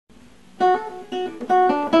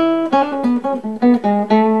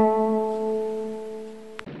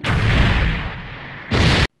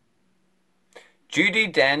Judy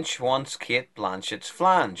Dench wants Cate Blanchett's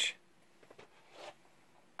flange.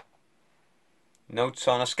 Notes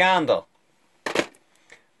on a scandal.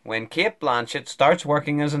 When Cate Blanchett starts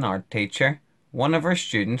working as an art teacher, one of her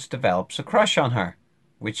students develops a crush on her,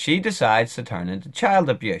 which she decides to turn into child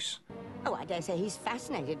abuse. Oh, I dare say he's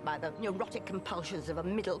fascinated by the neurotic compulsions of a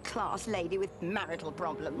middle-class lady with marital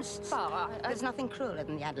problems. There's nothing crueler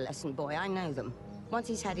than the adolescent boy, I know them. Once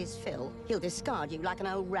he's had his fill, he'll discard you like an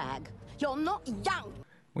old rag. You're not young!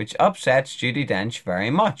 Which upsets Judy Dench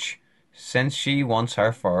very much, since she wants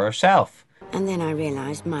her for herself. And then I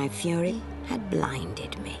realized my fury had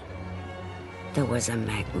blinded me. There was a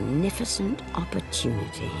magnificent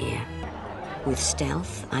opportunity here. With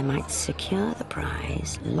stealth, I might secure the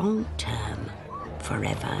prize long-term,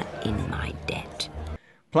 forever in my debt.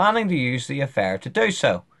 Planning to use the affair to do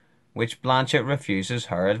so, which Blanchett refuses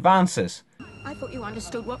her advances. I thought you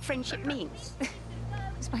understood what friendship means.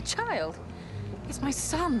 It's my child. It's my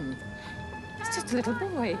son. It's just a little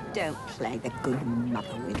boy. Don't play the good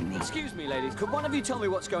mother with me. Excuse me, ladies. Could one of you tell me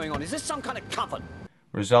what's going on? Is this some kind of coven?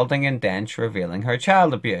 Resulting in Dench revealing her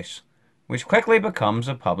child abuse, which quickly becomes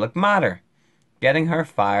a public matter, getting her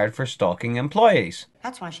fired for stalking employees.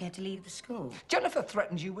 That's why she had to leave the school. Jennifer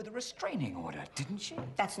threatened you with a restraining order, didn't she?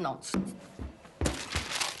 That's nonsense.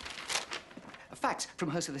 Facts from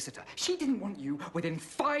her solicitor. She didn't want you within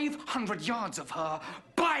 500 yards of her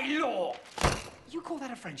by law. You call that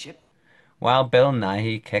a friendship? While Bill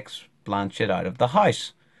Nighy kicks Blanchett out of the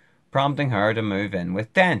house, prompting her to move in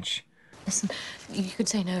with Dench. Listen, you could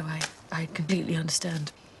say no, I completely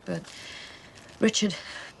understand. But Richard,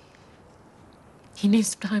 he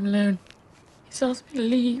needs some time alone. He's asked me to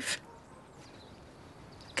leave.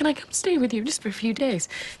 Can I come stay with you just for a few days?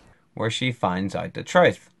 Where she finds out the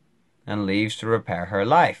truth and leaves to repair her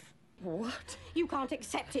life. What? You can't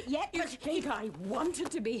accept it yet? You think I wanted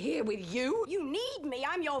to be here with you? You need me.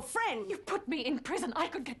 I'm your friend. You put me in prison. I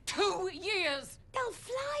could get 2 years. They'll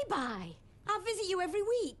fly by. I'll visit you every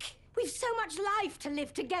week. We've so much life to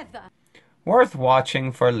live together. Worth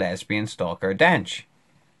watching for lesbian stalker Dench.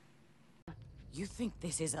 You think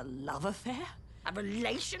this is a love affair? A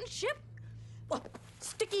relationship? Well,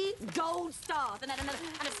 sticky gold stars and a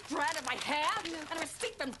strand of my hair and a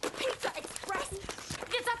receipt from Pizza Express.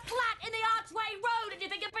 It's a flat in the Archway Road and you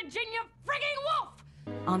think you're Virginia frigging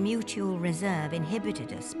Woolf! Our mutual reserve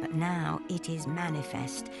inhibited us, but now it is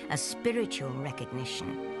manifest, a spiritual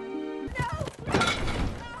recognition. No!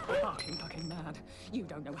 Fucking mad. You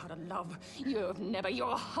don't know how to love. You've never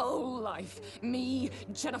your whole life. Me,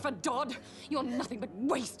 Jennifer Dodd, you're nothing but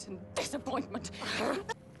waste and disappointment.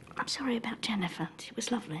 I'm sorry about Jennifer. She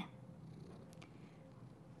was lovely.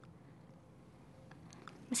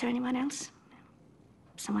 Is there anyone else?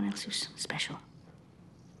 Someone else who's special?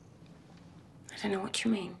 I don't know what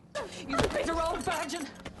you mean. You bitter old virgin!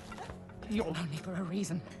 You're only for a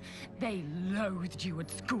reason. They loathed you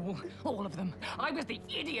at school, all of them. I was the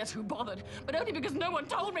idiot who bothered, but only because no one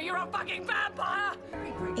told me you're a fucking vampire!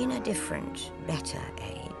 In a different, better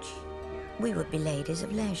age, we would be ladies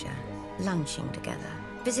of leisure, lunching together,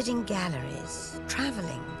 visiting galleries,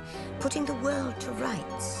 traveling, putting the world to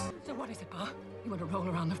rights. So what is it, Ma? You want to roll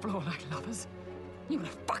around the floor like lovers? You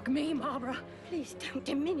want to fuck me, Barbara? Please don't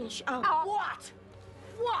diminish our... What?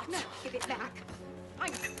 What? No, give it back.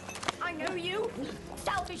 I know you.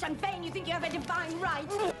 Selfish and vain, you think you have a divine right.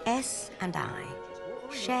 S and I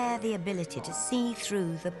share the ability to see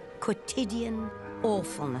through the quotidian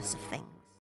awfulness of things.